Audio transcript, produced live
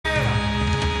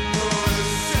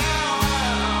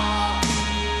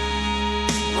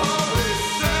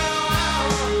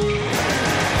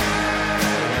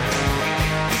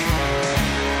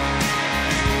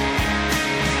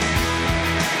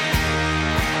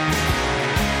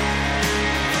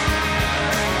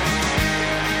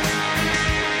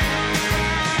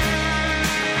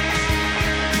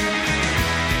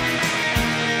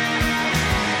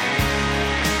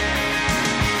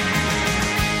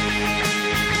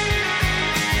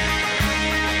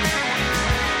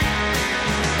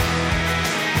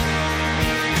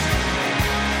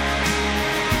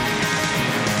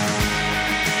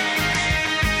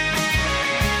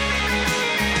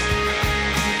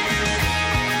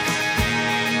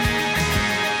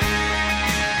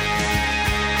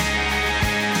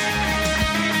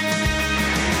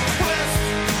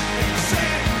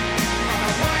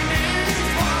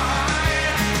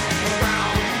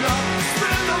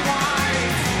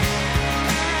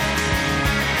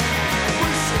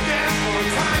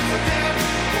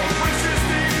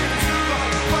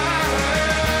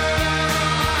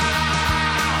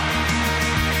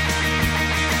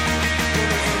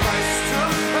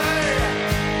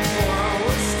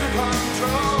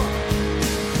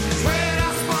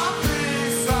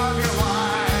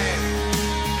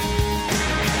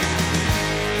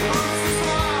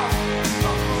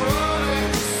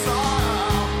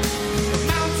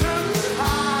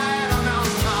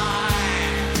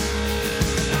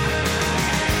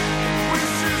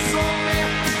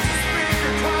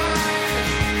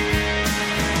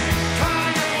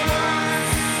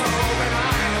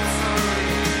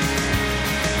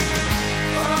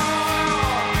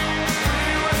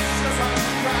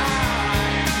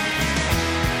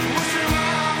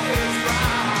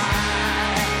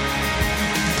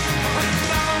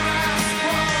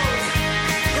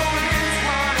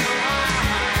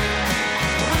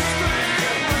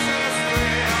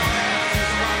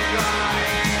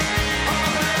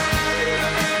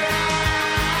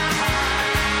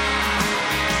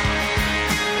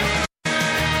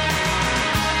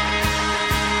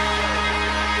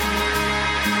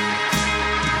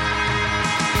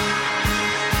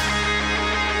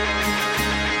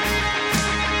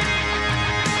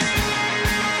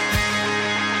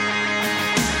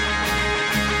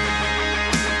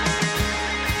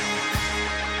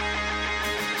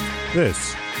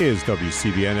This is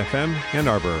WCBN FM Ann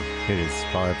Arbor. It is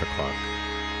 5 o'clock.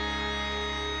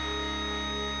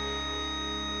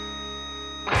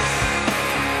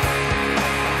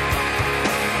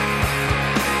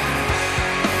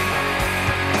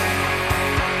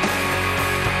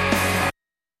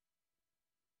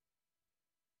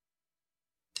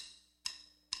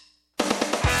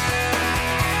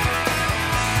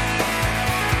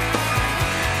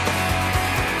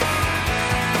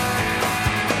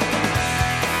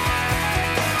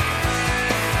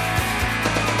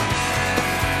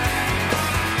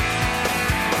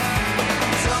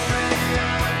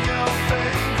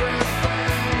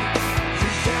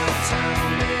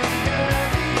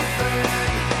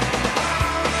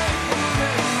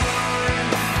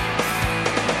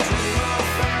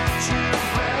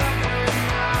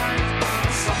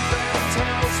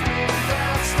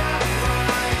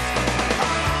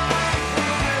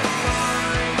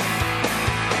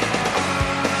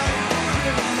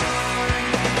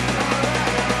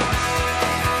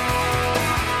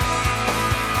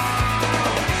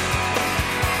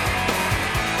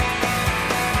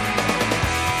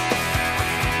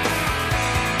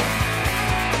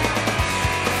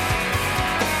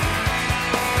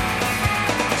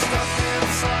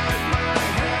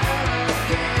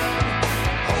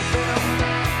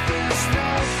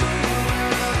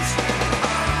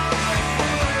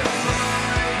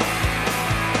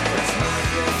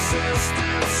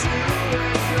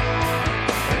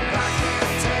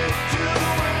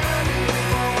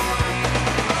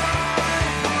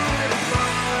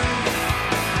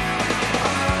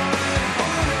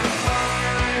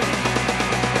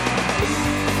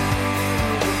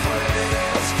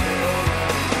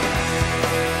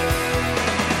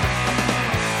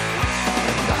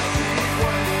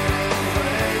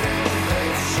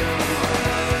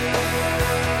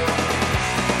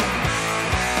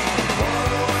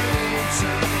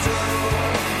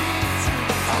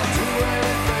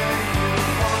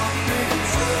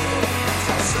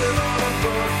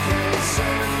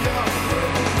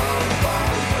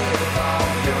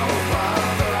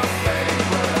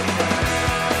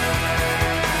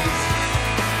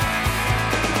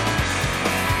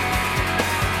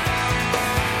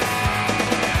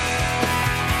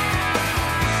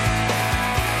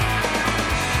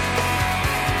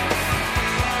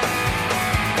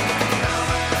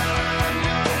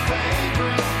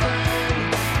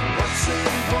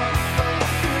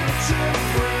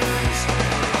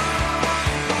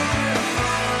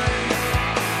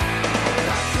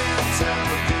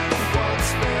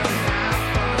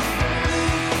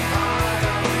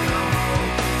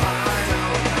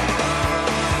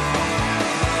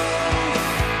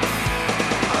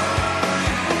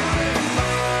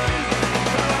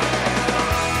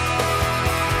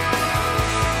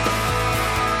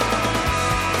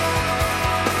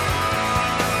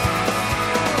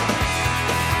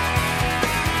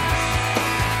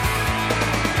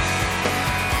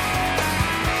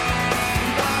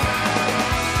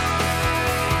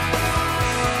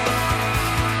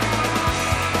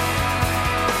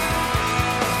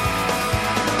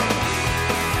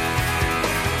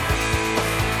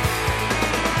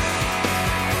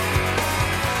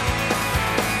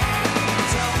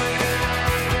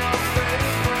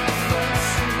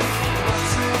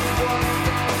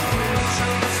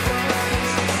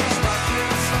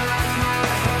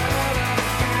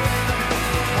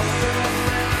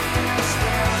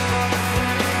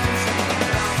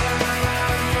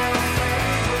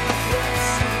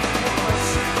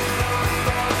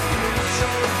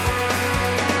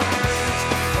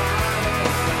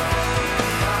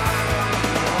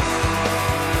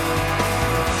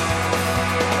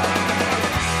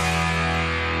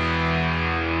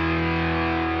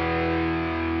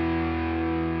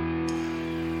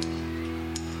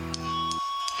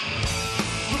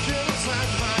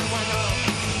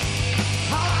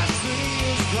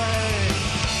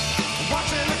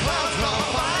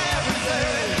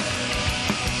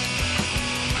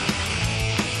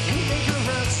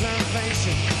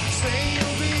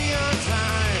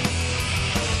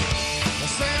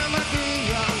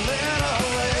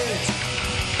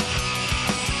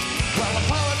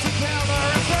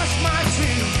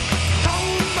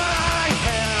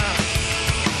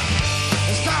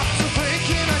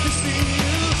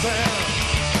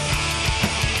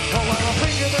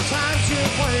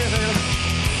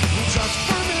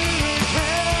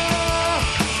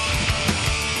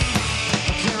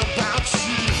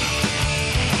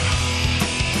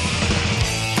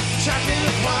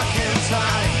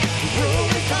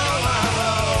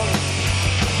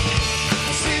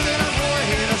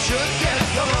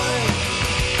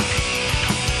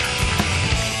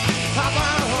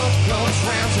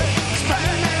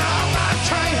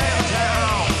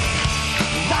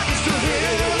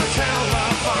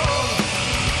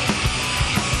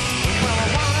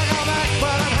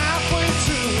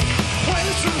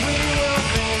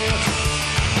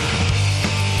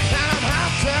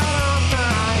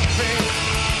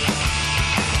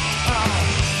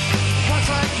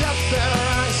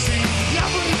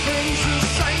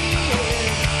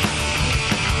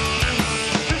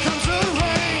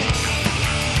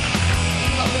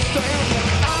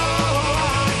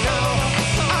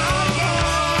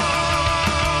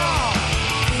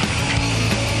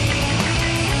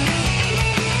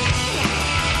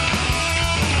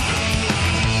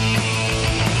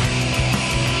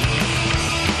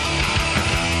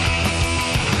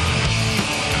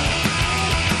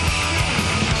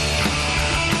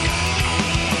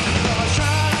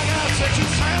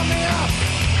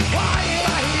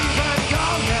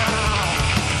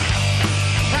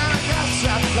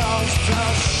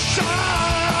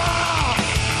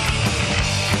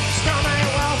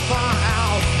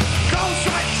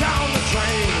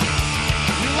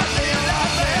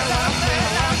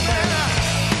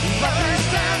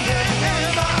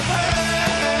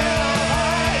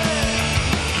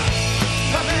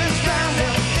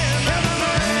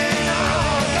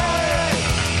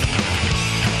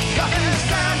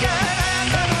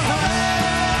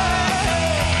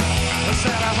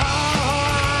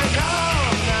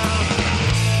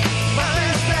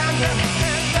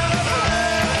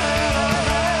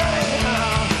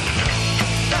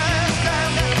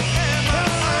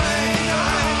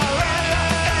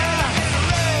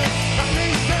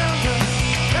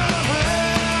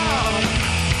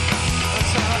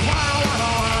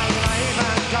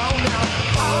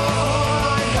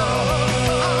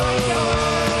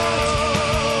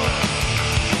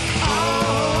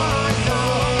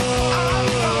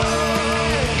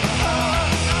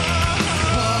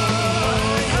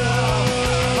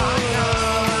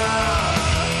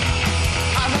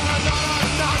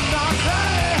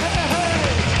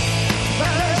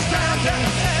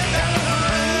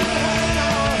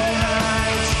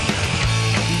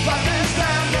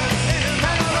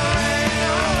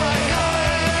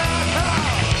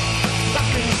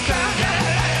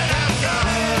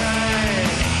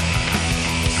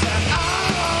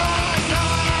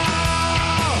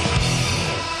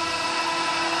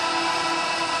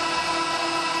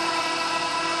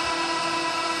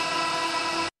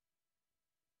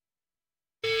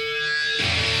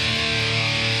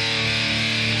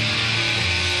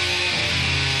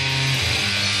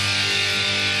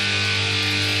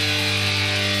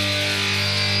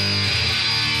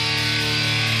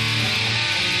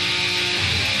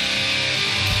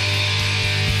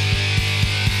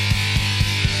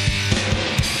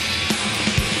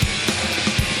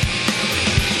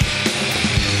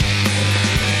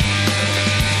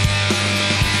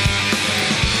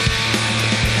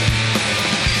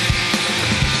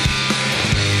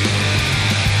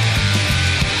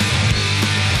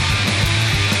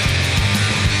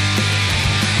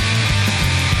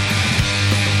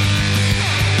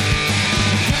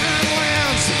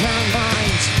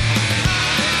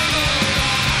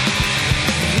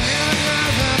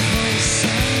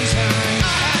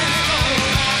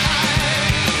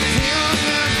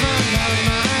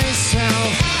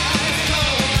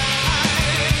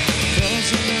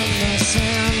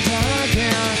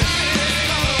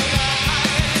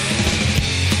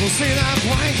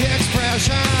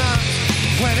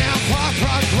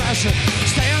 progression,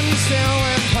 standing still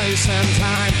in place and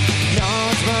time. No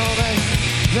one's moving,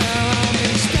 they're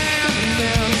only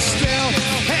standing still.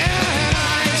 And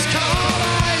ice cold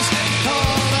eyes,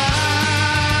 cold eyes.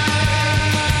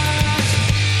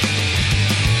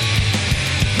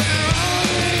 They're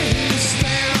only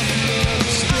standing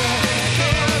still.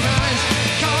 And ice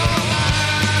cold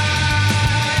eyes.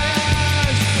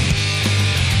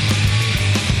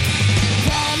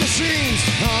 All machines,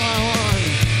 all I want.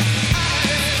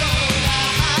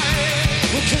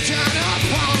 Catching up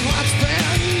on what's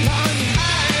been done.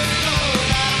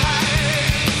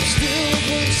 Still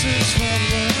glimpses from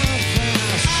the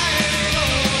past.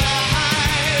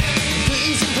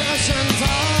 These impressions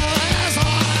always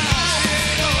last.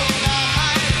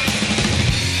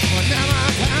 We're never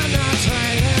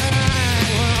penetrated.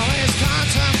 We're always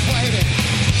contemplating.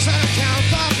 Set to count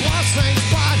the plus things,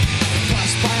 but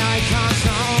blessed by icons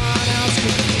no one else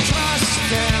can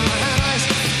trust in.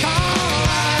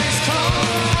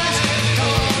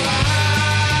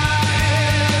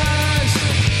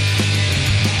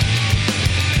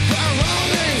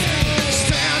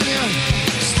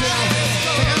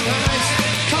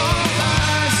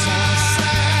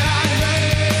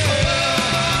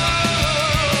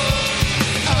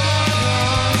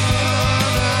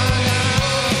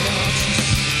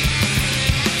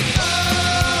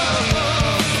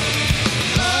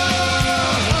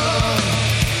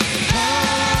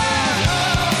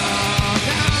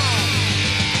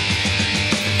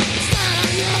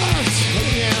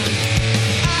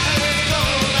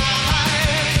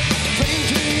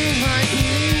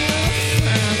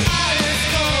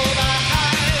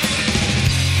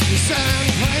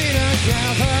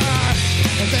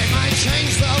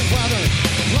 Change the weather.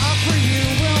 Love for you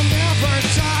will never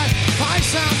die. I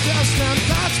sound distant,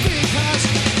 that's because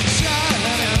shut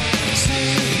up,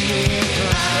 see me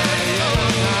cry. Your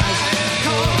eyes,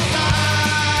 cold eyes.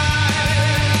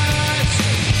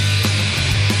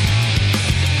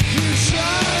 You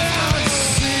shut up,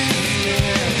 see me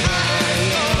cry.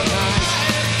 Your eyes,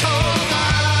 cold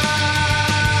eyes.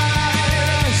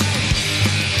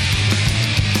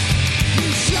 You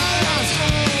shut up,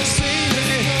 see me.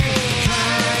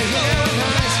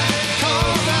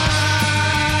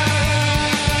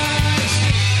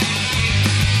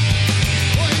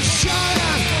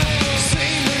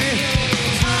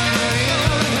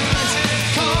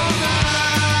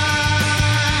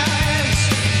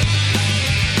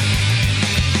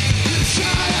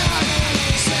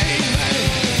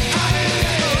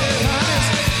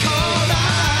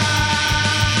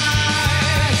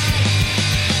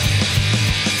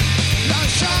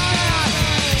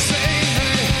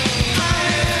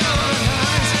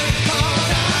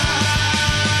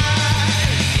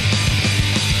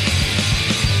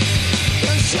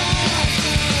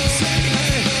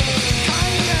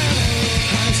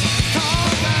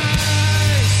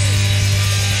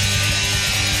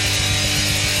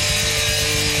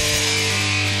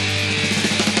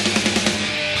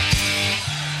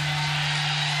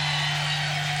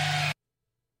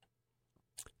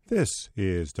 This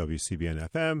is WCBN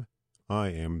FM. I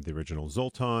am the original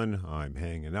Zoltan. I'm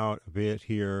hanging out a bit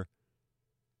here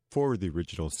for the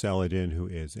original Saladin, who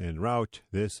is en route.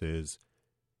 This is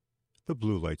the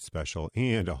Blue Light Special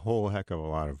and a whole heck of a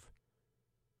lot of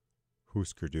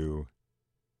Husker Du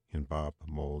and Bob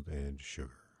Mould and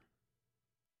Sugar.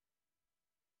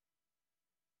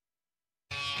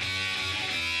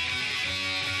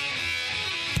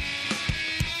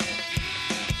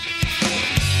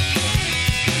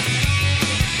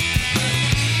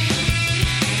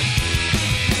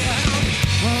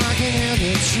 I can hear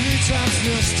the treetops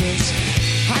distance.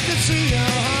 I can see your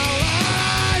hollow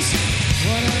eyes.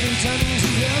 What have you done to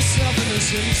yourself in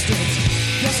this instance?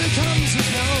 Yes, it comes as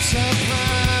no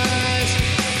surprise.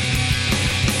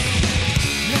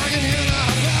 I can hear the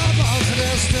bellboys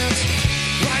distance.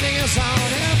 Writing us on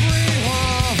every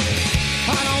wall.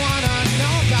 I don't wanna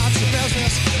know about your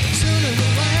business. Sooner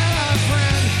than later,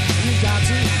 friend, you got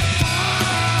to fall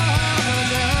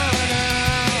down.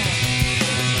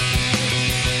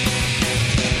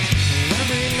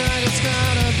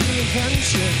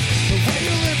 Adventure. The way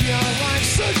you live your life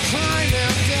so kind,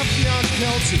 and if you're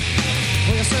guilty,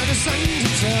 well, you serve a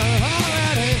sentence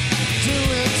already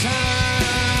doing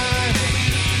time.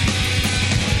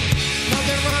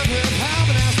 Nothing wrong with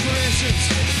having aspirations.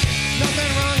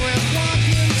 Nothing wrong with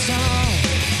walking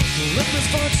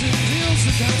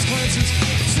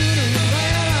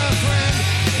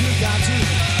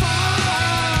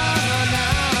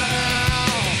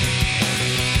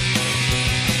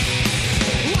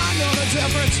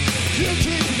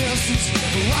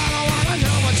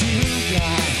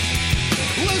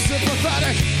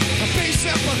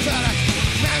sympathetic.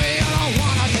 Maybe you don't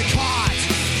wanna get caught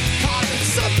in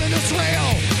something that's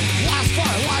real. Lasts for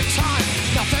a lifetime.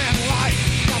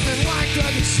 Nothing like the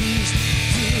disease.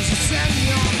 Jesus in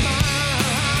your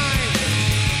mind.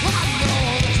 I know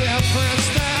the difference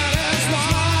that is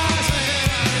rising.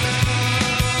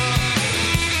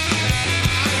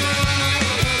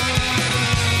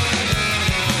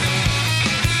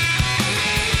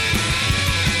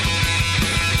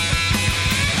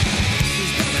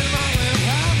 There's nothing wrong with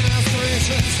having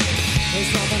aspirations.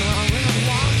 There's nothing wrong with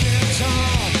walking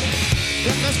tall.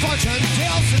 If misfortune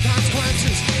deals the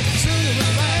consequences, sooner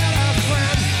or later,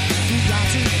 friend, you got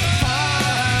to fight.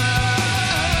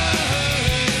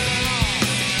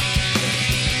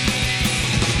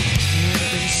 You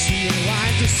can see your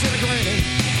life disintegrating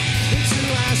into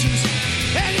ashes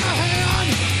in your hand.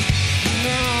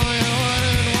 No, you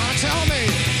wouldn't want to tell me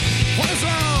what is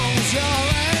wrong with your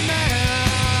man.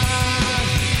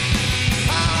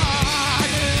 I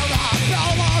give the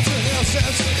bellboys and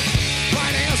innocence,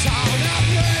 writing us on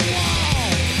every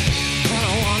wall. I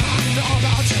don't wanna know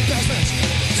about your business.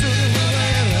 Sooner or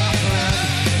later, friend,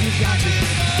 you got to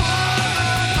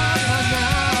fight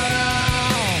now.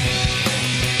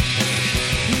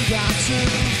 You got to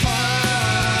fight.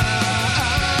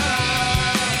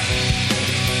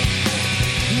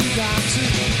 You got to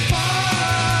fight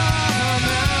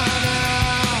now.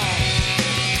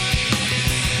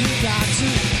 You got to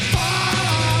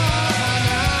fight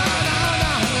now.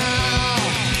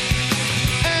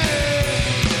 Hey.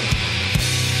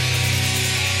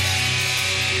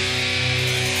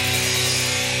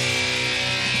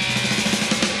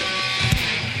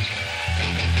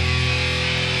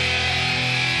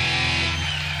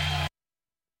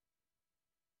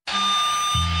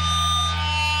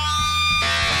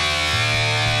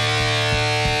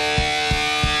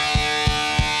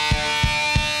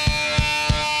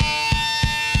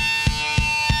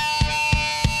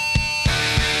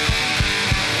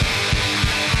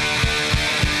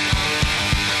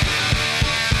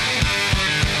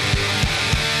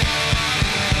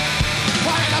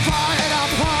 Fight up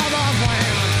all the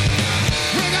land.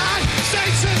 We got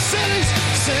states and cities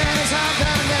have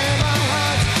their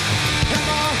neighborhoods, and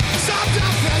more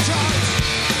subdivisions.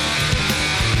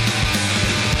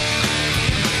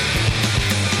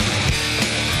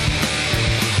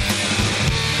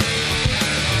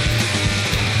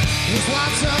 There's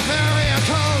lots of area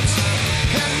codes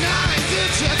and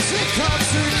 9-digit zip codes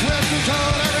to equip the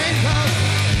code and raincoat.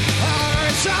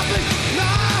 Already shopping, no.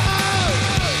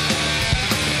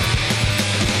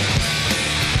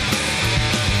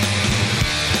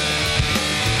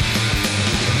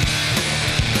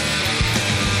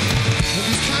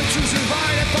 These countries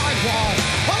divided by wall,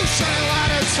 ocean and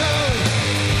latitude,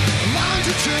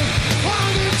 longitude,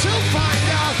 longing to find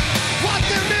out what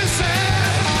they're missing.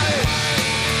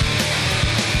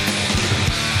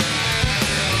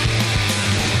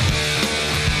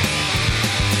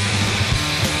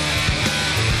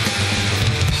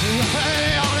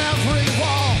 Hey, on every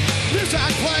wall, there's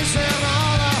that place in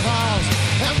all the halls.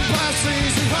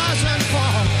 Embassies and rise and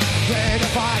fall. They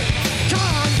divide,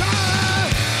 conquer.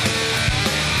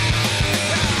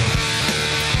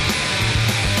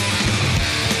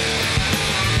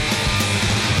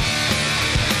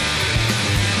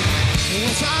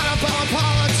 It's not about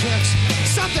politics.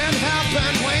 Something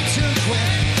happened way too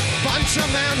quick. Bunch of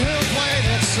men who played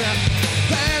it sick.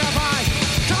 They divide,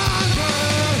 conquer.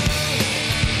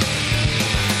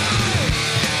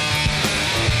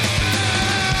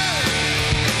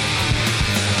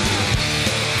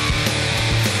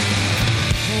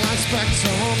 I expect to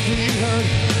won't be heard,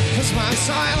 'cause my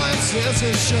silence is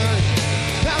assured.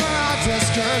 Never a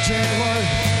discouraging word.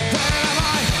 They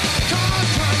divide,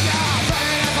 conquer, yeah. They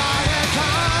divide and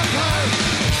conquer.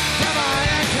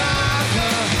 Divide and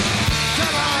conquer.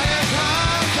 Divide and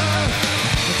conquer.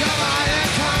 Divide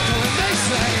and conquer. And they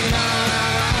say no, no,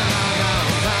 no, no,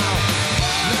 no,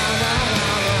 no, no, no,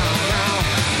 no, no,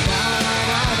 no,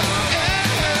 no, no, yeah.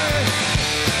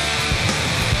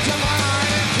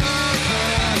 Divide and conquer.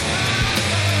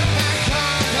 And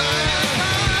conquer. And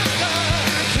conquer.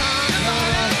 And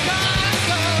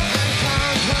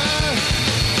conquer.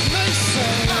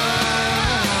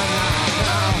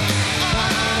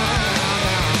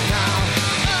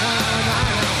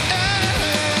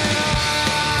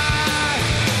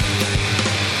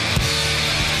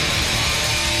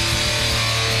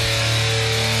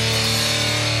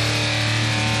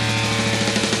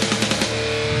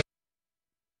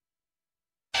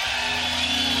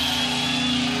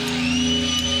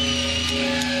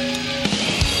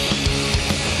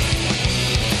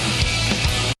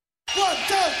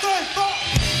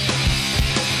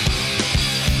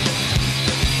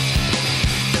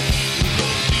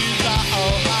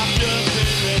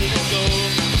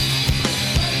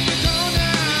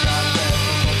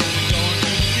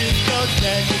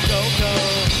 go.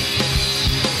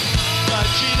 But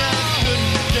Gina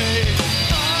couldn't stay.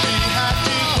 She had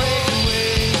to break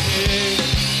away.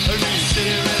 Her new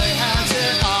city really has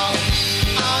it all.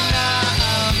 Oh now.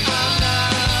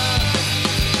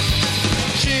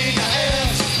 Gina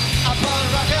is a punk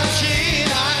rocker.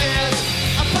 Gina is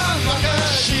a punk rocker.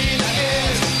 Gina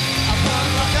is a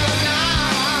punk rocker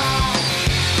now.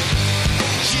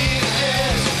 Gina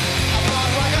is a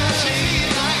punk rocker.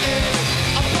 Gina is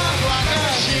a punk rocker.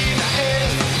 Gina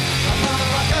is a punk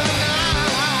rocker now.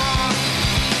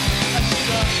 She's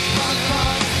a punk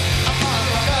rocker. A punk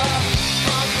rocker.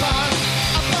 Punk rocker.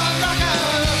 A punk rocker.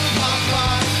 Punk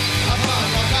rocker. A punk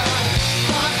rocker.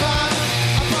 Punk rocker.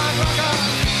 A punk rocker.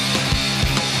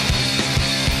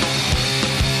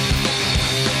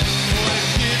 When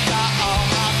kids are all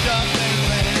hopped up and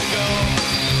ready to go.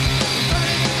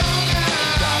 Ready to go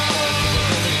now.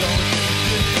 Ready to go to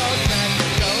disco,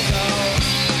 go, go.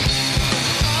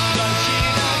 But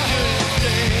Gina couldn't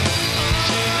stay.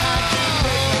 She had to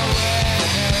break away.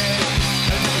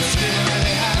 And the city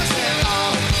really has it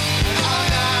all. Oh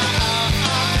now.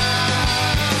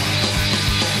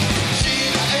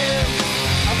 Gina is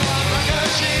a punk rocker.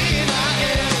 Gina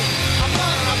is a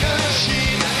punk rocker.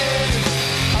 Gina is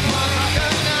a punk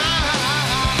rocker now.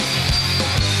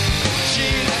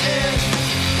 Gina is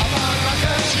a punk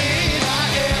rocker. Gina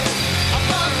is a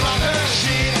punk rocker.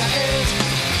 Gina is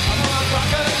a punk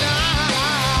rocker now.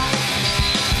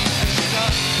 She's a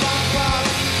punk rock,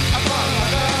 a punk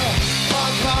rocker,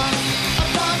 punk rock, a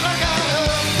punk rocker,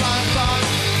 punk rock,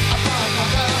 a punk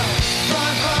rocker,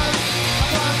 punk rock, a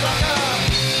punk rocker.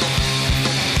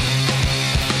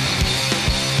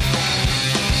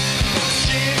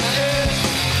 Gina is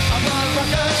a punk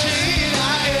rocker. Gina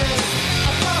is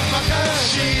a punk rocker.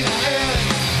 Gina is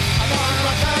a punk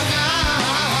rocker now.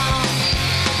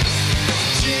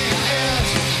 Gina is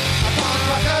a punk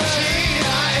rocker.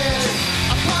 Gina is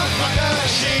a punk rocker.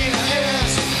 Gina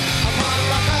is a punk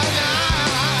rocker now.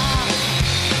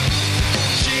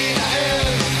 Gina is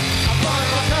a punk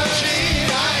rocker.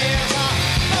 Gina is a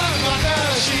punk rocker.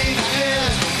 Gina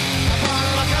is a punk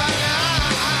rocker now.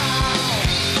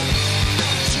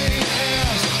 Gina is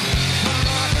a punk rocker.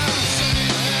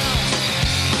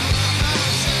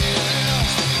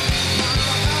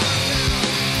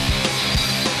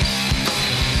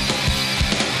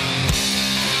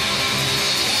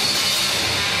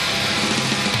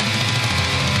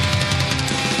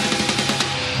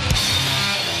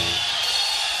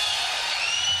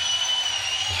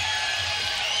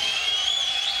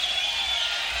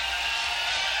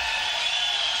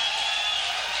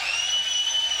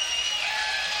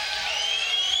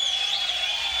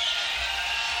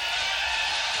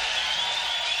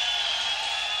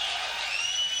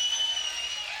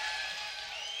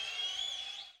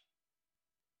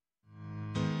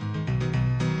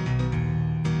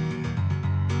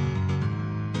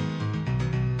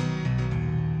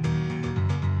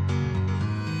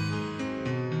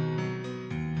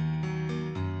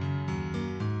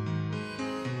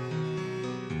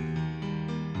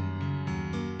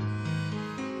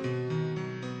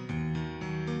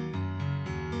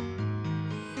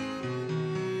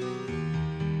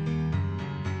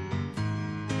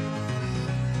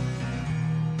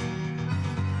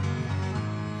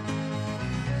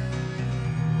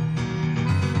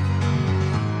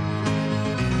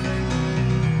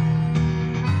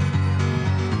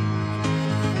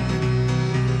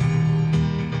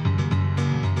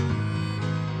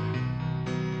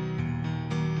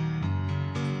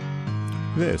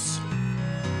 This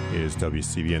is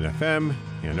WCBN FM,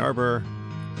 Ann Arbor.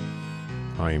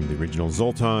 I am the original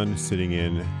Zoltan, sitting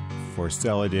in for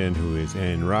Saladin, who is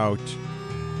en route.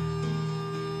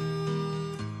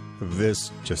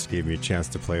 This just gave me a chance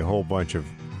to play a whole bunch of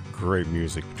great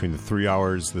music between the 3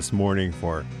 hours this morning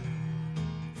for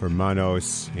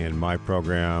Manos and my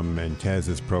program and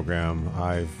Tez's program.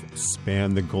 I've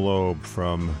spanned the globe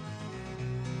from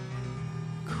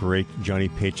great Johnny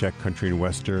Paycheck country and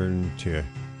western to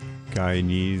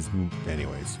Guyanese.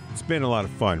 Anyways, it's been a lot of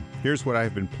fun. Here's what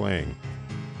I've been playing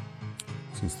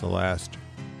since the last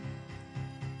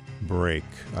break,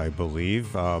 I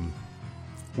believe.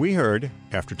 We heard,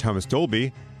 after Thomas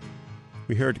Dolby,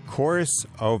 we heard Chorus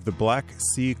of the Black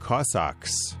Sea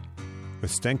Cossacks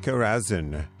with Stenka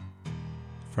Razin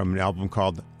from an album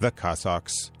called The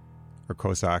Cossacks, or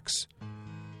Cossacks,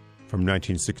 from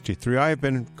 1963. I have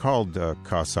been called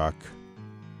Cossack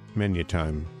many a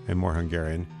time, and more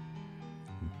Hungarian.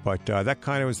 But that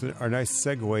kind of was a nice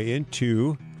segue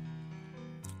into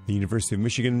the University of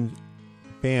Michigan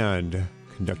band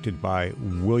conducted by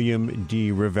William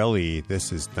D. Ravelli. This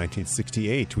is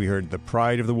 1968. We heard The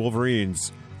Pride of the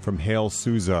Wolverines from Hail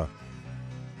Sousa,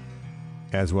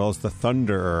 as well as The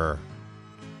Thunderer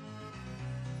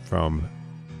from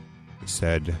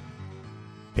said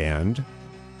band.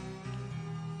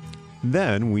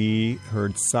 Then we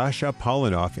heard Sasha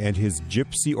Polinoff and his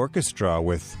Gypsy Orchestra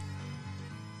with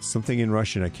something in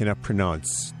Russian I cannot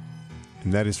pronounce,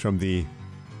 and that is from the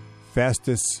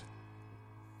fastest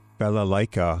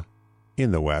balalaika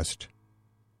in the West.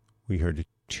 We heard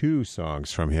 2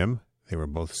 songs from him. They were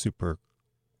both super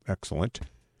excellent.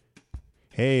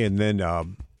 Hey, and then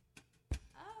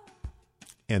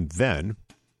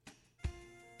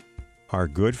our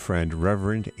good friend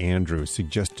Reverend Andrew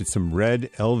suggested some Red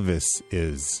Elvis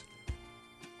is.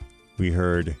 We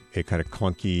heard a kind of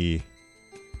clunky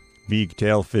Big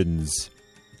Tail Fins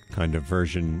kind of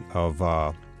version of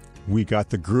We Got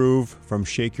the Groove from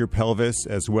Shake Your Pelvis,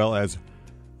 as well as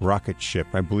Rocket Ship.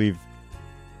 I believe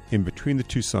in between the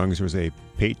 2 songs there was a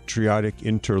patriotic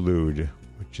interlude,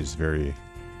 which is very,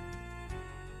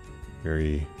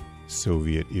 very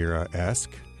Soviet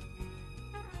era-esque.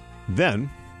 Then,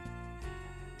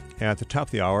 at the top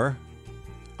of the hour,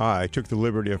 I took the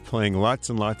liberty of playing lots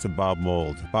and lots of Bob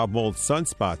Mould. Bob Mould's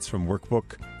Sunspots from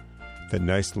Workbook. That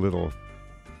nice little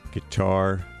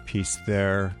guitar piece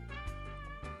there.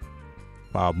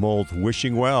 Bob Mould,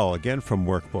 Wishing Well, again from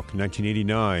Workbook,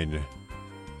 1989.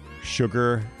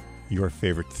 Sugar, Your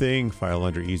Favorite Thing, file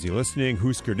under Easy Listening.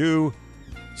 Husker Du,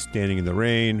 Standing in the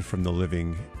Rain from The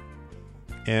Living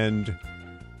End.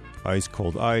 Ice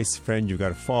Cold Ice, Friend You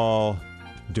Gotta Fall,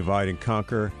 Divide and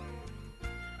Conquer.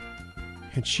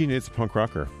 And Sheena, It's a Punk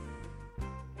Rocker.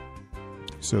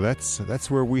 So that's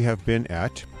where we have been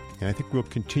at. And I think we'll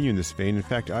continue in this vein. In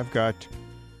fact, I've got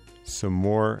some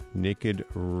more Naked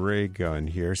Ray Gun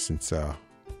here since I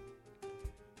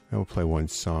will play one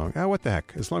song. What the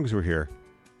heck? As long as we're here,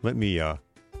 let me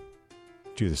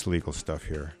do this legal stuff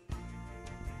here.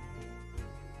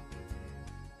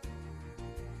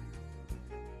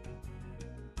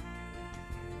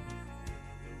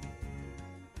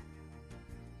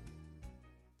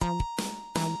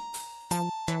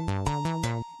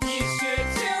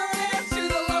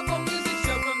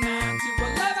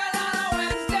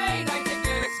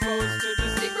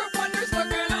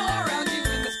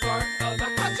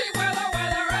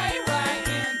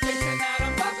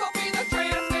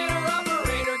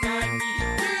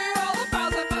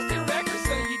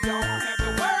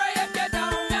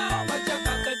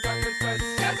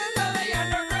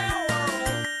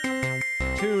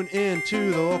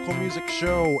 To the Local Music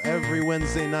Show every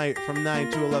Wednesday night from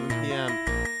 9 to 11 p.m.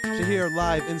 to hear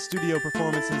live in-studio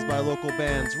performances by local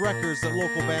bands, records that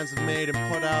local bands have made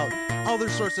and put out, other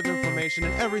sorts of information,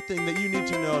 and everything that you need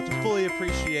to know to fully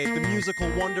appreciate the musical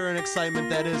wonder and excitement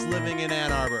that is living in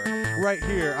Ann Arbor, right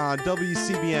here on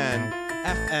WCBN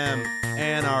FM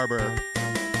Ann Arbor.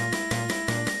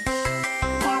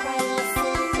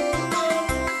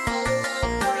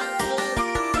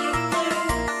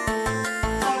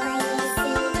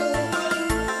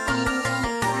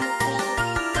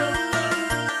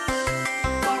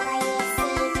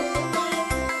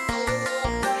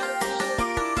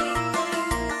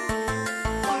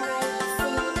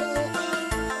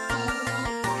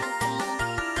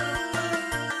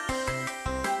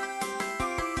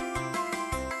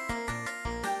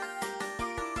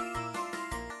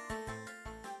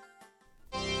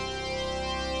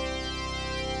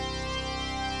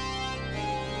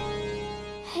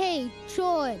 Hey,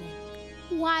 Jordan,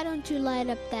 why don't you light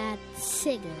up that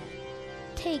cigarette?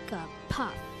 Take a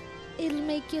puff. It'll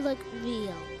make you look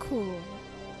real cool.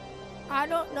 I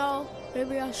don't know.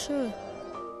 Maybe I should.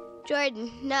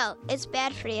 Jordan, no, it's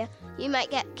bad for you. You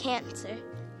might get cancer.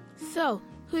 So,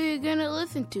 who are you going to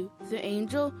listen to? The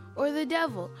angel or the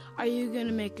devil? Are you going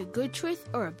to make a good choice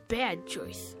or a bad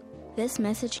choice? This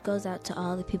message goes out to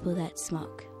all the people that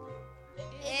smoke.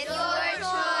 It's your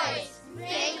choice.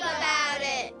 Think about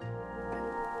it.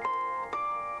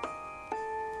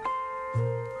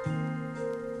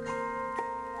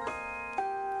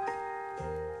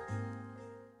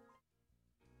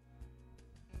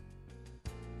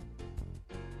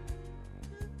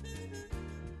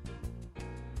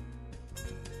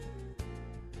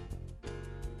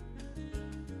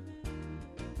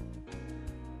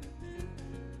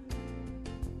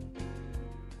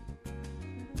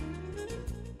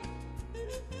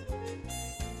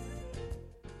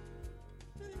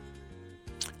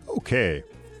 Okay.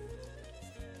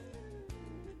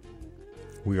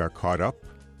 We are caught up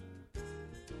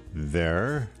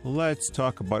there. Let's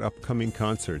talk about upcoming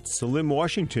concerts. Salim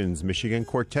Washington's Michigan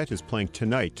Quartet is playing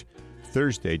tonight,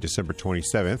 Thursday, December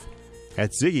 27th,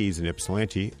 at Ziggy's in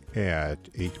Ypsilanti at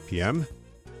 8 p.m.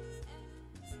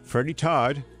 Freddie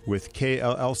Todd with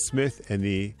KLL Smith and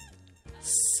the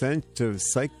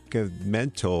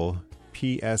Sentimental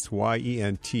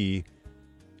PSYENT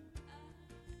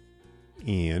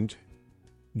and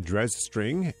Dres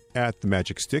String at the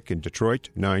Magic Stick in Detroit,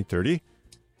 9:30.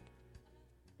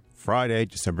 Friday,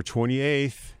 December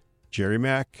 28th, Jerry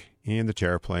Mack and the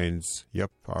Terraplanes.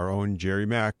 Yep, our own Jerry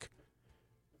Mack.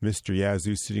 Mr.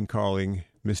 Yazoo Sitting Calling,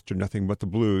 Mr. Nothing But the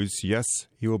Blues. Yes,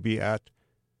 he will be at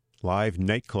Live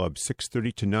Nightclub,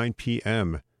 6:30 to 9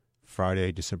 p.m.,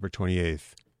 Friday, December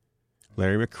 28th.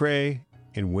 Larry McRae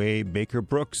and Way Baker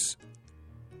Brooks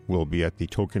will be at the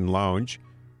Token Lounge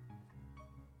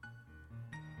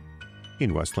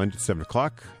in Westland at 7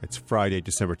 o'clock. It's Friday,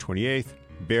 December 28th.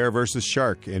 Bear vs.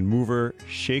 Shark and Mover,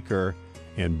 Shaker,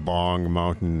 and Bong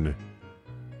Mountain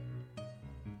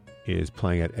is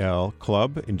playing at L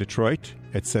Club in Detroit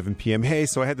at 7 p.m. Hey,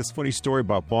 so I had this funny story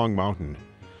about Bong Mountain.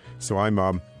 So I'm,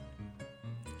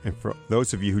 and for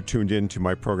those of you who tuned in to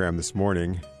my program this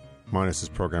morning, Monis's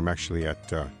program actually at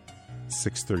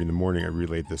 6:30 in the morning, I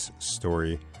relayed this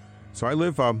story. So I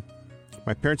live,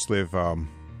 my parents live kind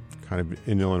of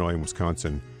in Illinois and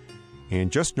Wisconsin.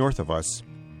 And just north of us,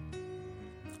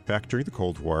 back during the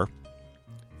Cold War,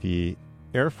 the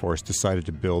Air Force decided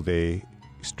to build a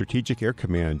Strategic Air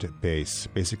Command base.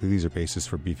 Basically, these are bases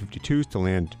for B-52s to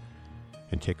land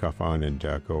and take off on and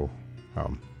go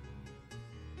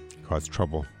cause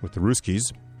trouble with the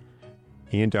Ruskies.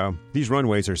 And these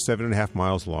runways are 7.5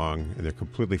 miles long, and they're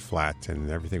completely flat,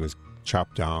 and everything was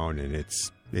chopped down, and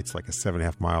it's like a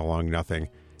 7.5 mile long nothing.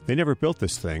 They never built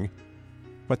this thing,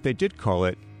 but they did call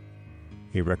it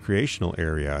a recreational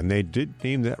area, and they did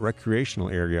name that recreational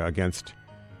area against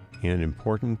an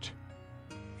important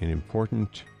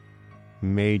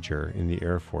major in the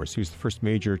Air Force. He was the first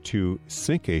major to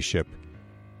sink a ship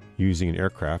using an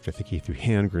aircraft. I think he threw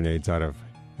hand grenades out of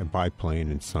a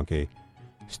biplane and sunk a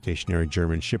stationary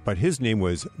German ship, but his name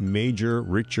was Major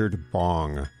Richard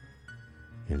Bong.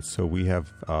 And so we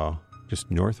have,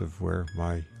 just north of where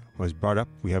I was brought up,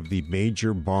 we have the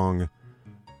Major Bong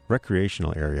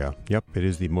recreational area. Yep, it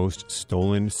is the most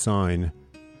stolen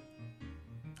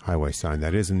highway sign,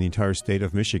 that is, in the entire state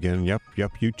of Michigan. Yep,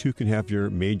 you too can have your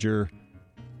Major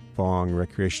Bong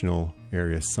recreational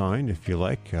area sign if you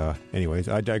like. Anyways,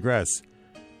 I digress.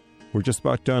 We're just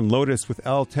about done. Lotus with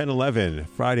L1011,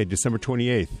 Friday, December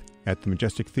 28th at the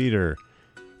Majestic Theater,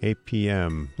 8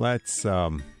 p.m. Let's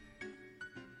call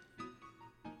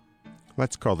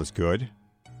this good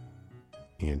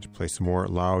and play some more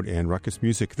loud and ruckus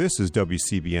music. This is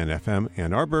WCBN-FM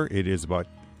Ann Arbor. It is about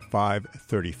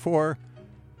 5:34,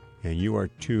 and you are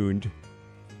tuned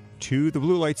to the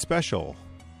Blue Light Special.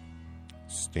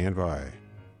 Stand by.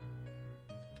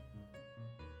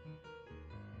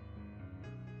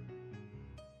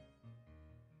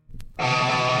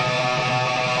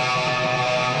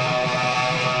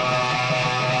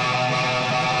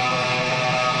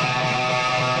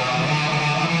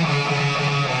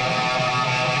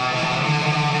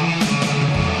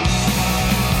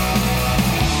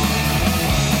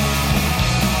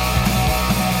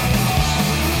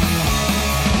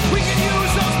 We can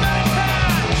use those med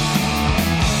pads.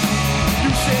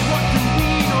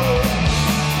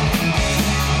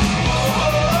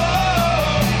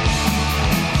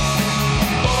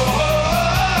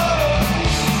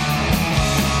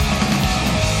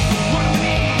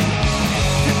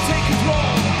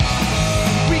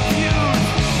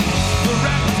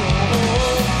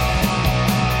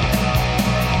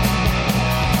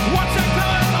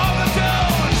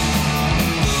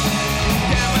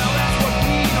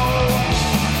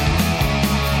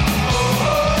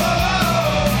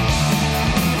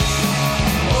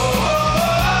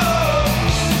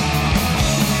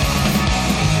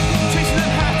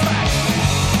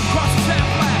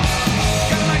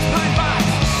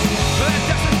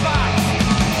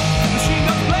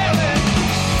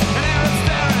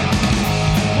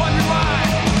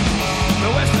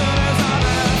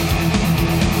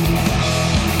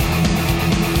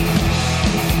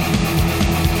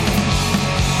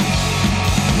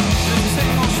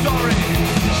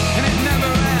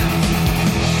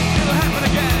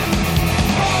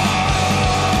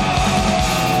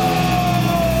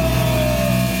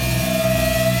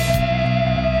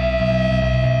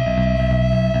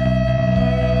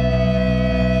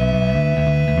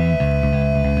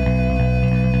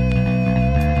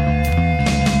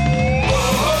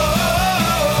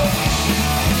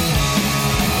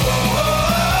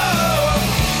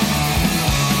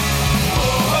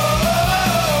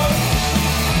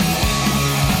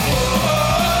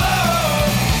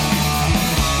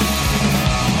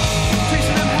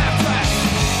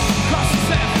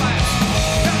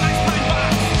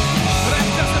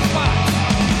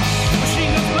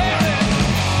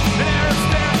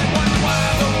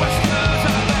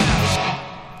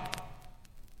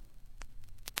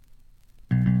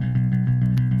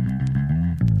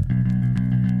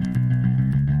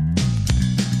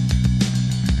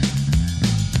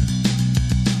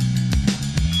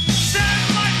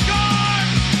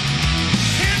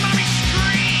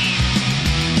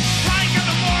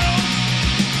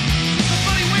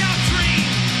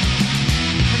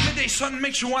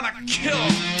 you wanna kill.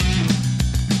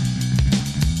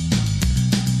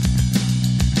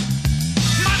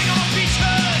 Mining on a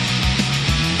beachhead,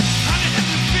 on your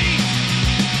hands and feet,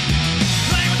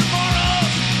 playing with the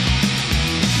morals,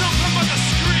 no come but the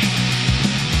street.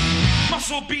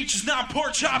 Muscle Beach is now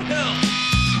Pork Chop Hill.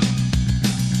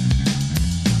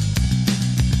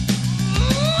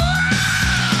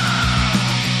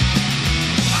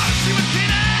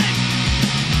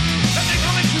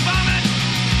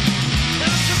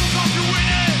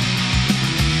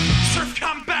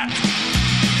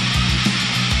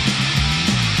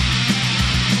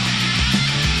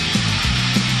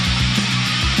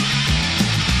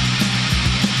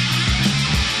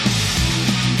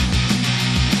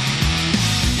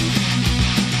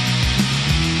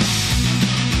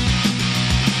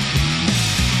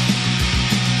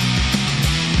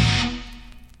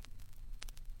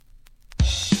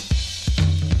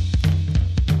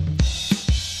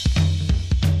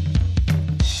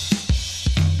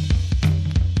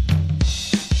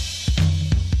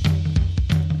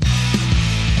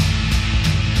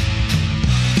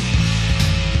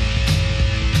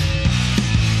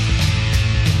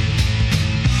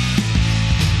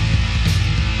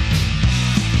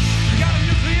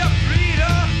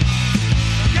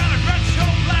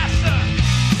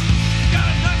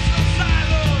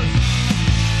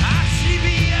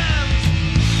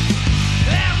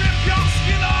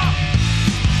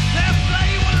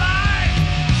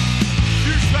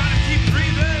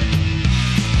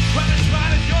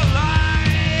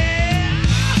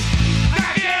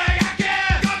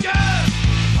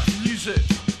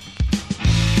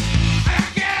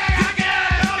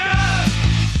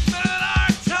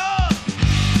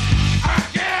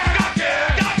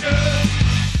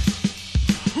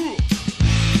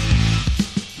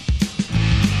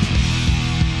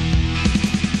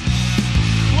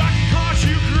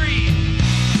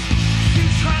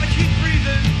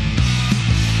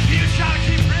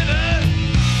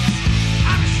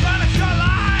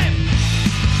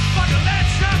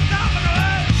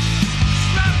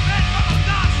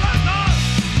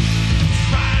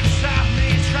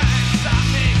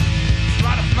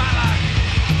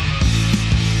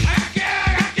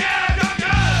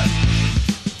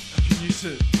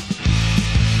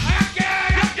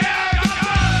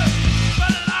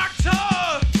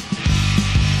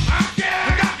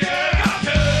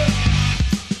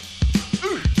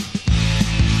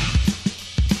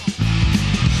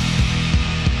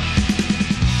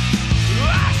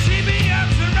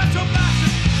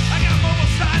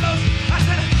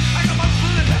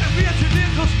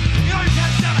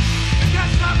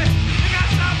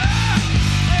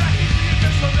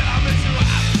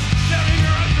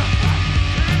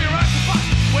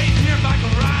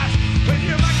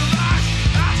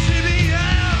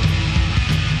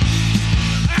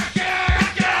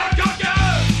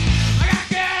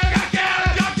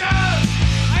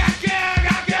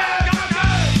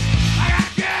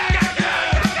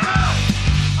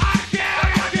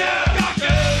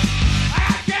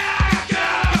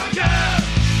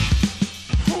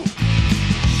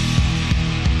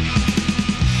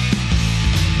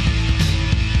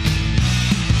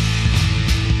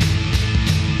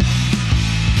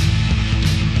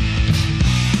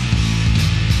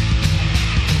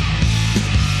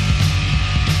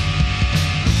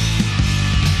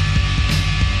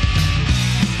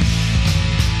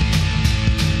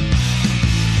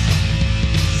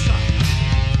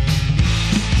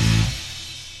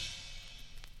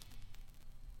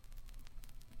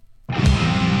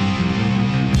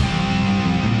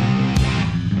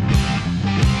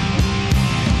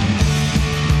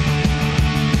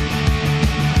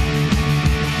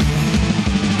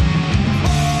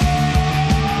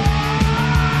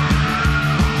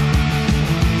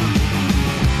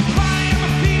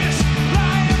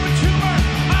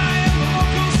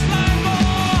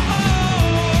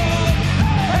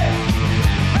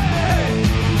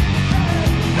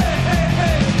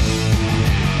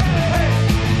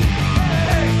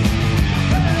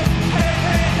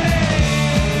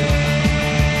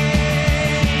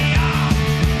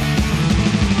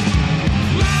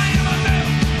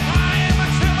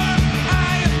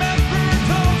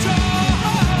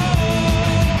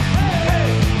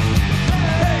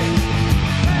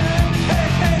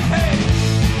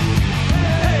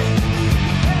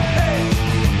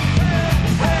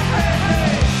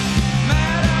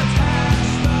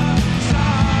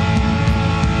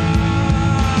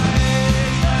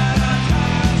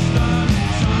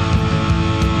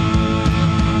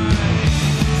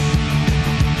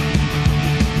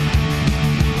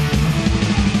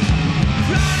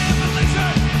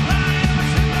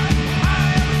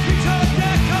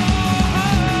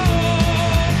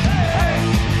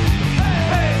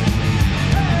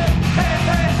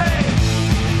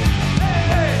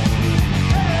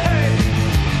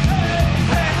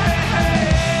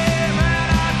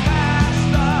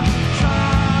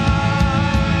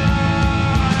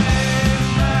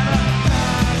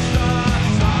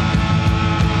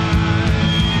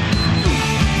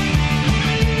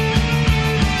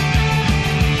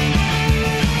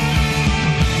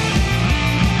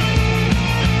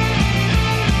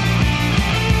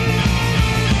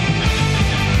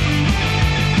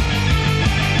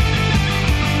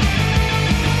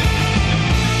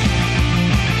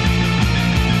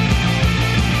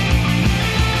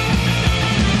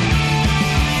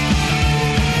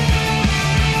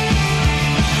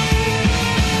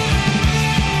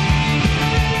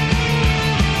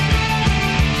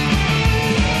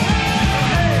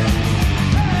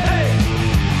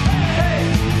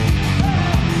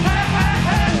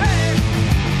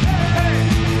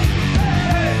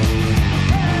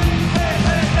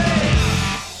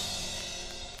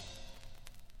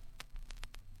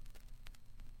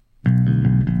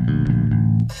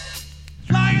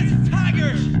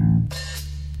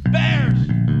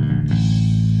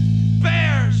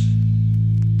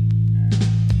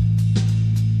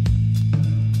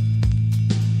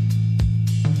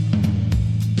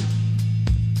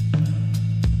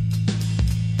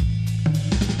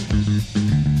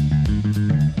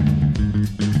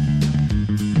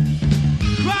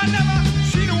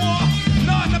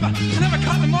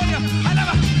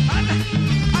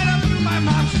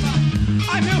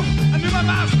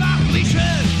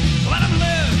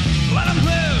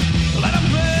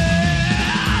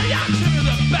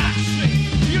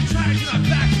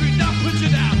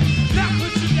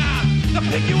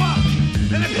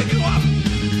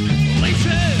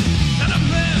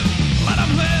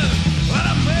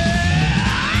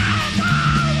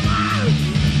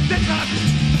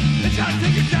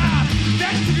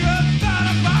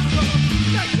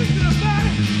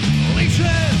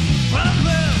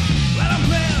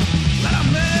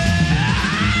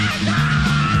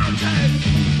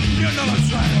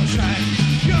 track.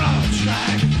 You're on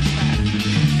track.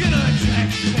 Get on track.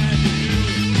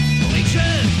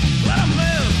 Leeches, let them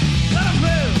live. Let them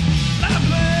live. Let them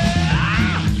live.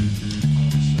 Ah!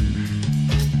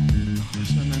 All of a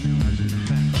sudden I knew I was in the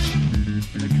background.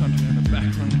 In the country, in the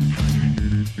background.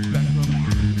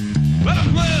 Let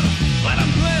them live. Let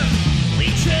them live.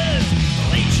 Leeches.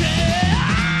 Leeches.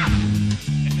 Ah!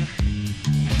 And I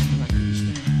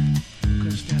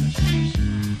couldn't stand it.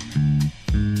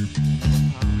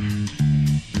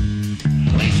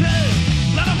 Leeches,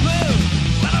 let them live,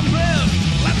 let them live,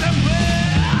 let them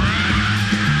live.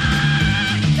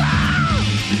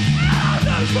 I've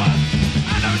never fun.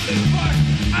 I've never seen it before.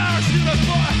 I've never seen it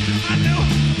before. I knew.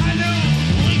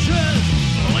 Leeches,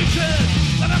 leeches,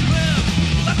 let them live,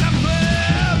 let them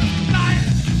live. Lion,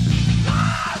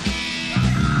 lion,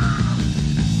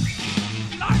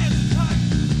 lion.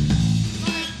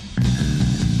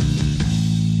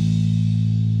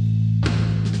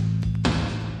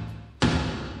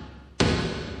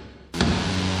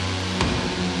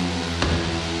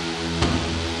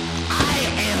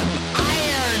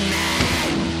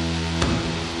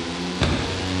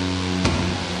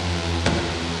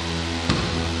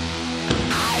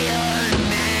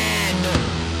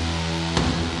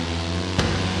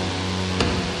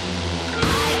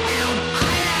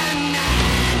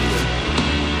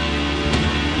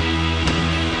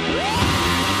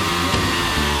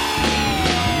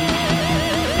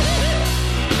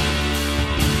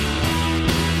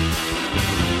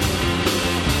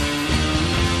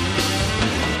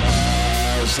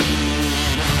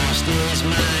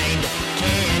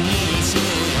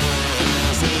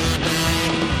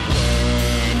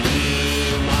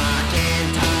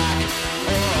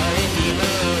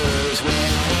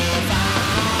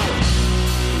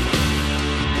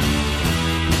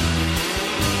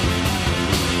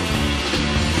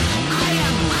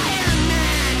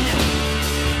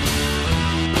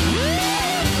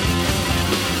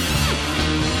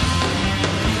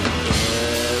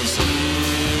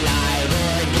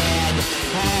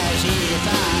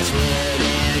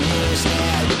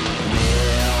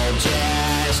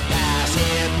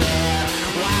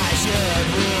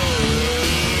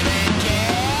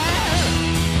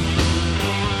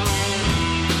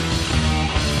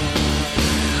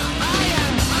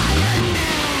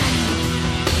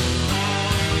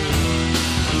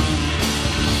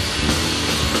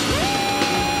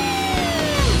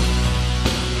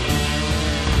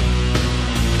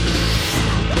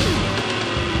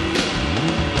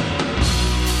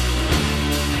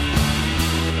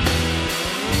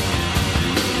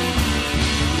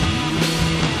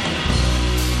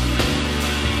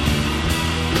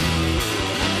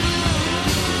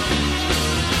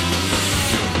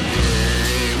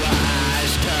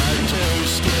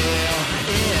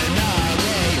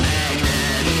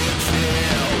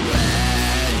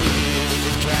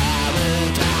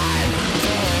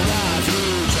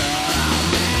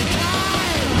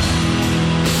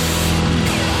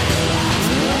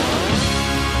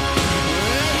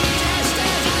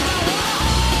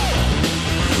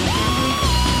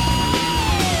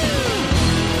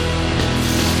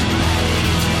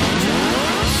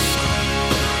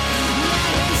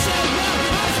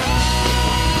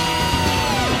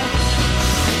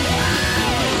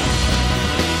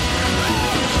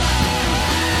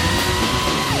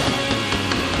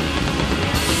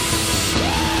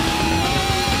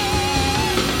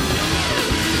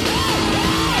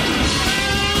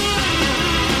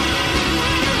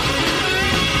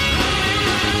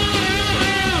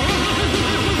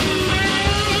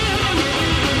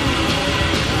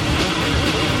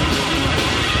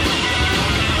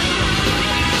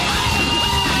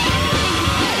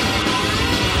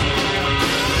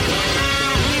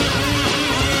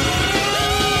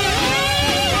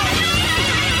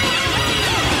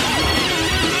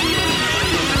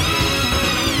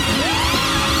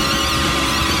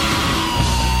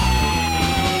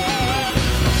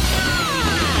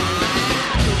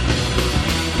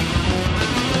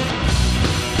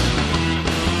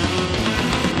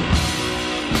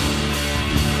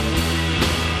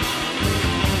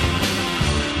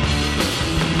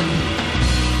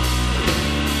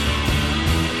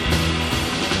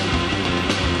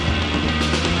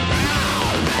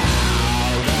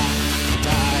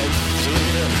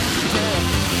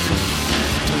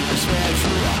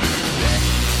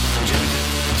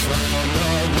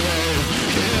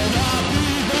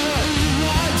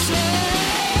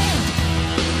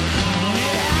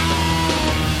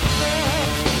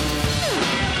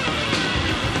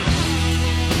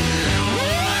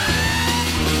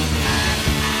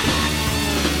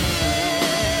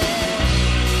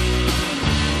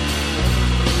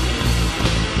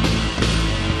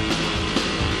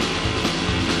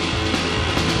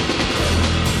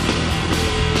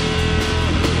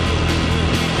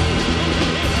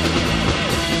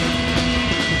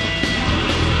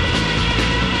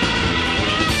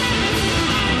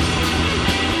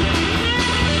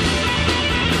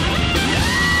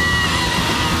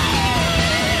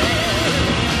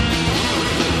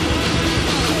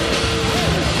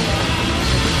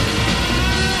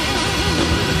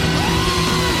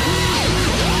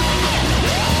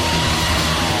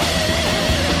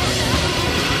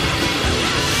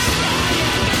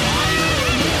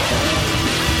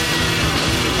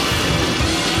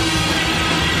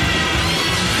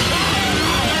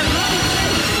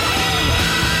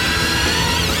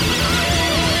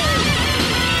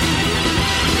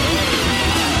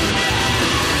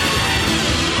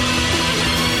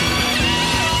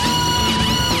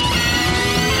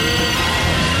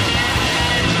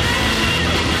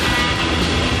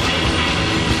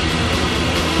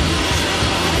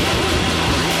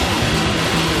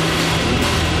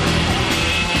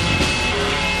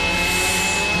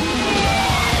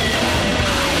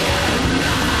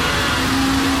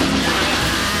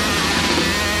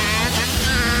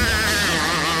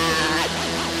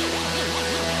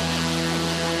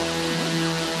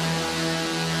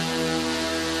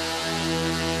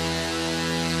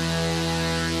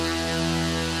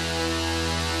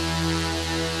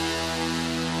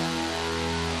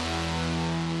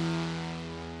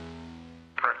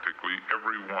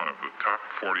 every one of the top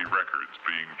 40 records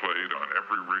being played on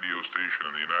every radio station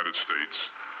in the United States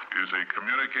is a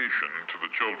communication to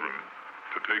the children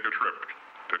to take a trip,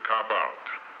 to cop out,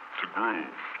 to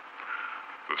groove.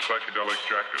 The psychedelic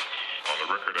jackets on the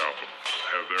record album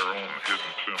have their own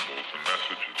hidden symbols and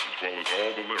messages, as well as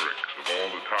all the lyrics of all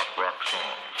the top rock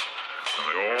songs. And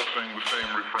they all sing the same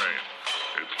refrain.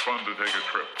 It's fun to take a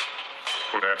trip.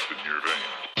 Put acid in your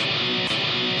veins.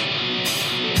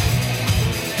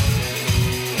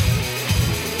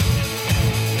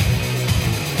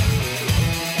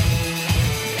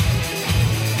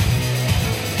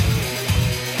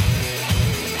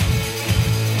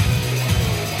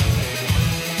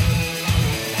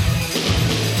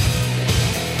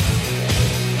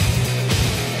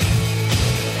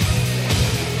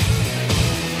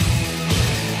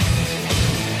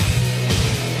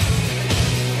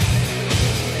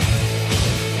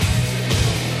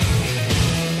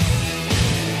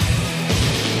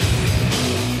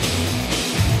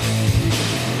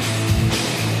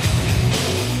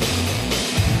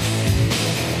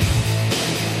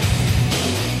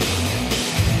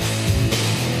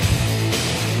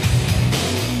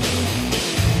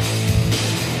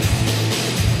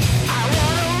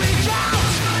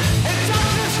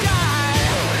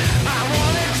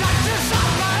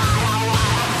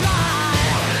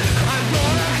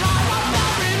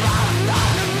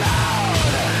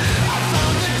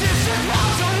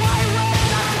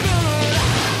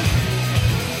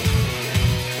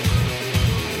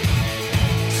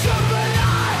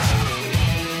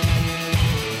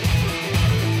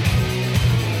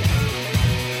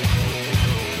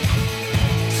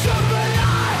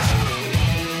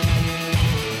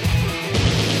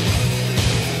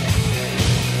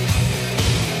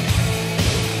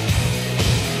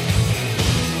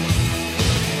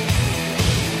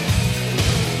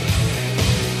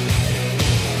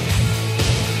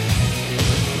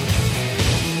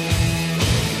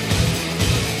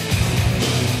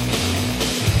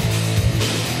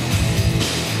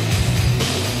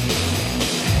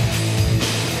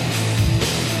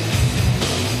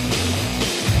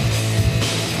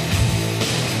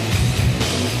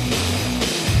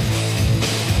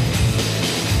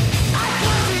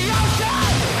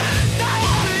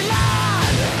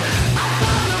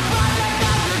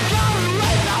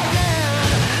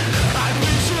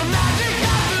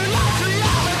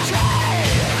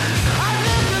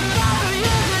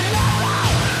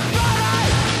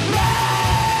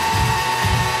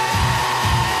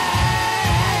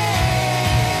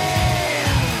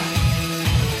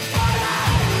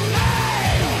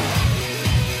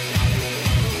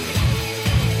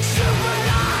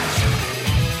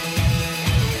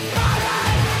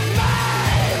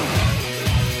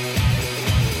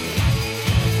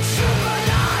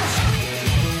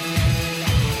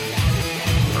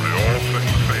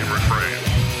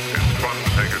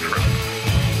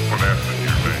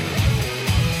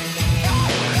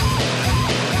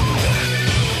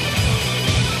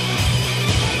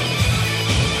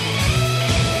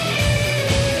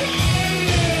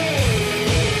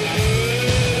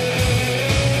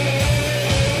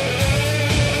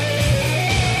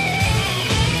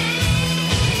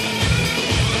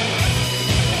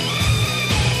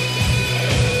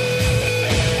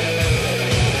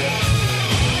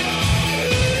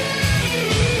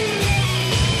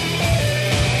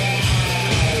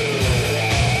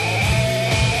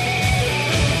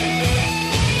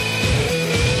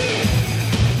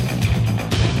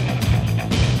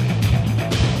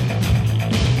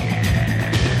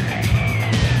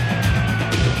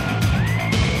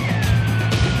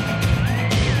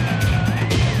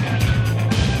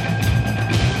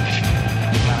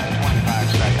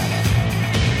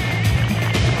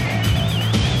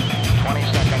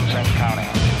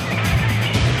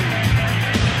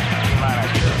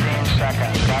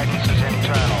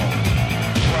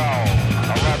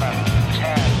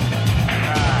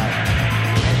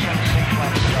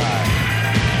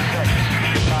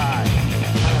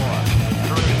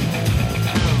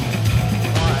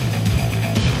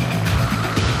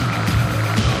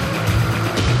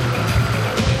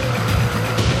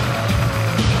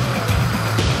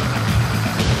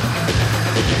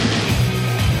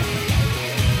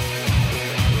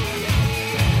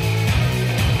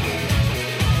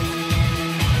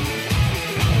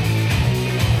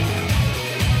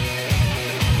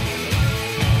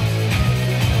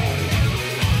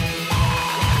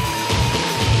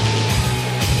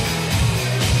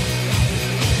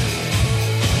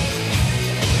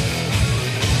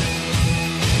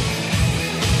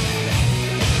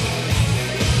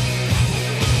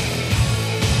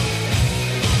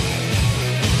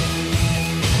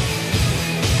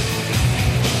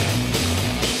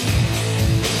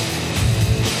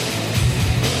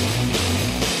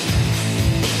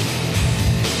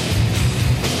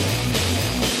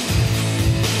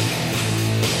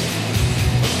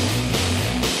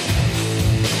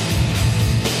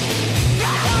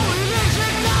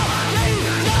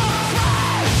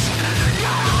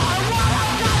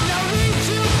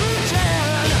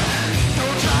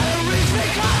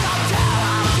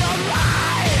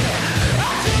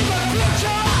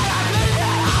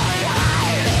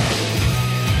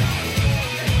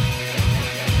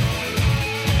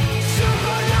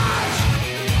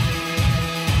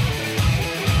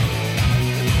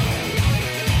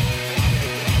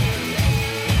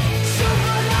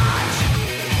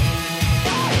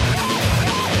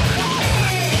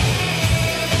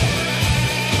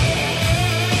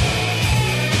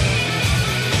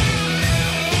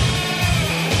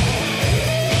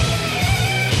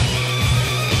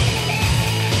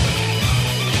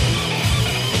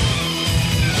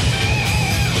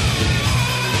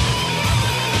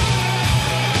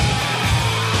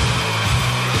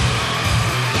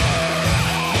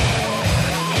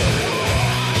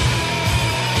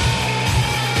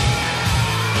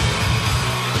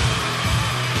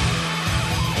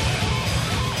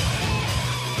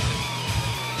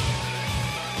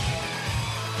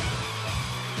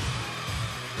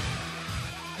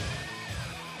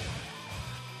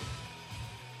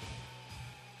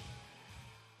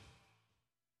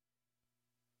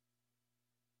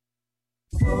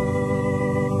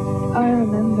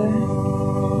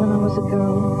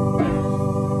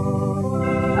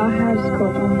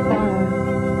 caught on fire.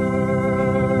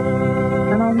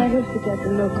 And I'll never forget the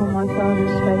look on my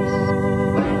father's face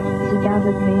as he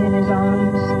gathered me in his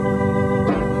arms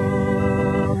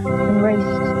and raced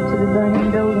to the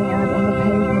burning building out on the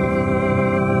pavement.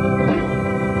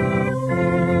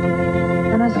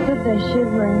 And I stood there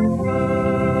shivering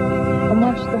and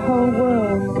watched the whole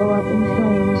world go up in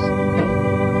flames.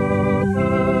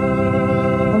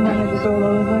 And when it was all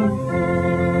over,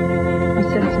 I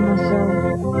said to myself,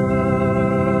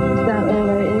 is that all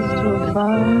there is to a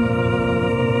fire?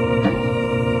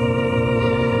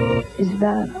 Is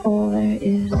that all there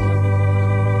is? Is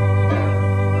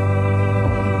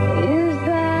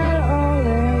that all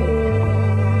there is?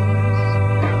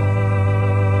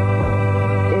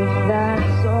 If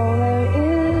that's all there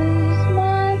is,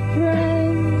 my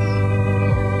friends,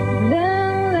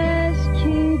 then let's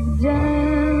keep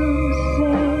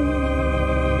dancing.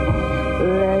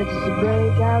 Let's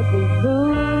break out the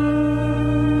blues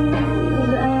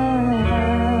and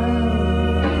have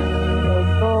a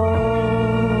ball.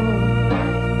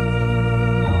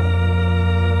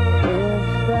 If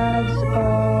that's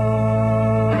all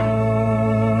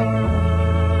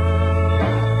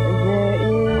there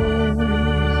is.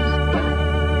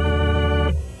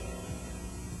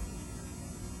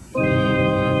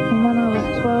 And when I was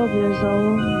 12 years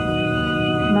old,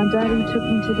 my daddy took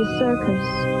me to the circus,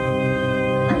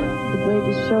 the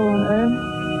greatest show on earth.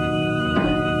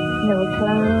 There were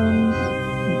clowns,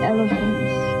 and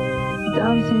elephants,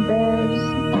 dancing bears,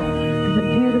 and a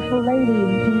beautiful lady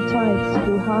in pink tights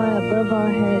flew high above our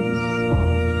heads.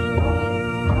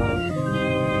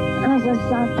 And as I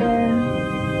sat there,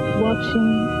 watching,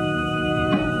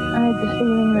 I had the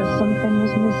feeling that something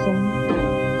was missing.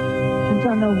 I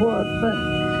don't know what, but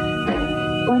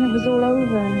when it was all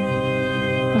over,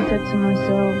 I said to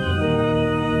myself,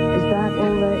 is that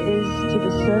all there is to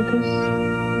the circus?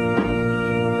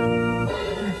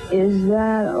 Is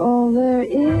that all there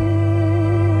is?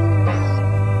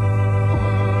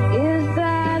 Is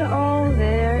that all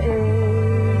there is?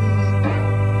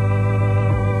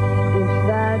 If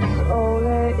that's all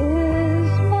there is,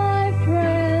 my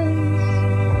friends,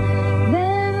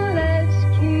 then let's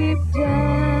keep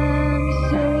dancing.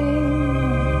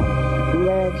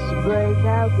 Let's break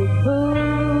out the blues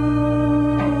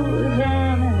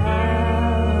and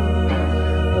have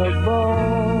a ball.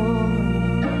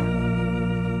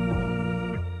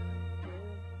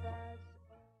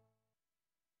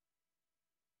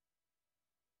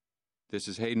 This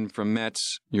is Hayden from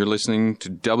Metz. You're listening to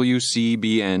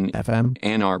WCBN FM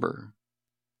Ann Arbor.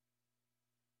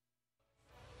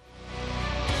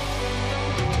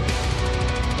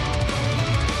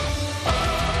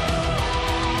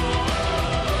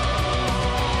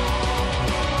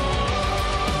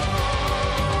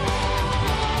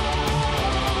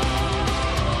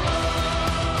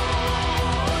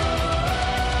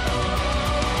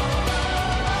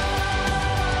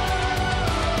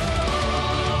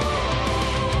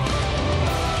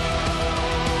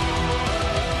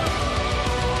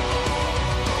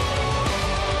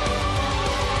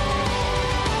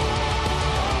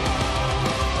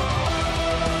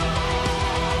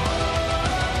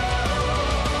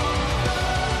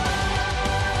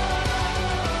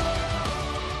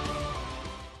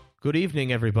 Good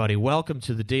evening, everybody. Welcome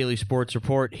to the Daily Sports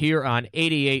Report here on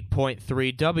 88.3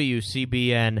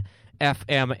 WCBN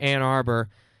FM Ann Arbor.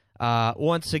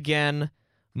 Once again,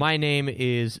 my name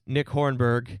is Nick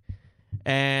Hornberg,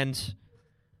 and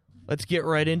let's get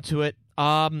right into it.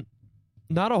 Not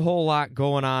a whole lot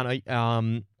going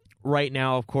on right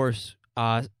now, of course.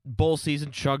 Bowl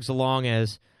season chugs along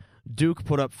as Duke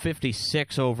put up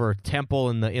 56 over Temple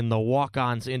in the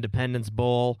Walk-Ons Independence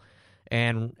Bowl.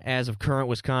 And as of current,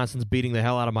 Wisconsin's beating the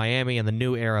hell out of Miami in the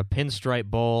New Era Pinstripe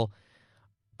Bowl.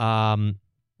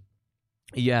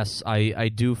 Yes, I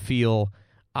do feel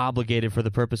obligated for the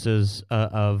purposes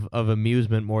of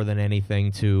amusement more than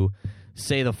anything to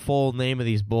say the full name of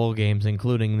these bowl games,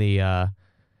 including the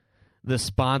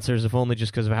sponsors, if only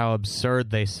just because of how absurd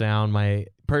they sound. My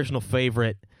personal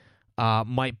favorite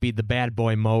might be the Bad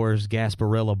Boy Mowers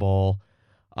Gasparilla Bowl.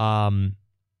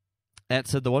 That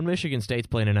said, the one Michigan State's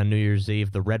playing in on New Year's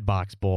Eve, the Red Box Bowl.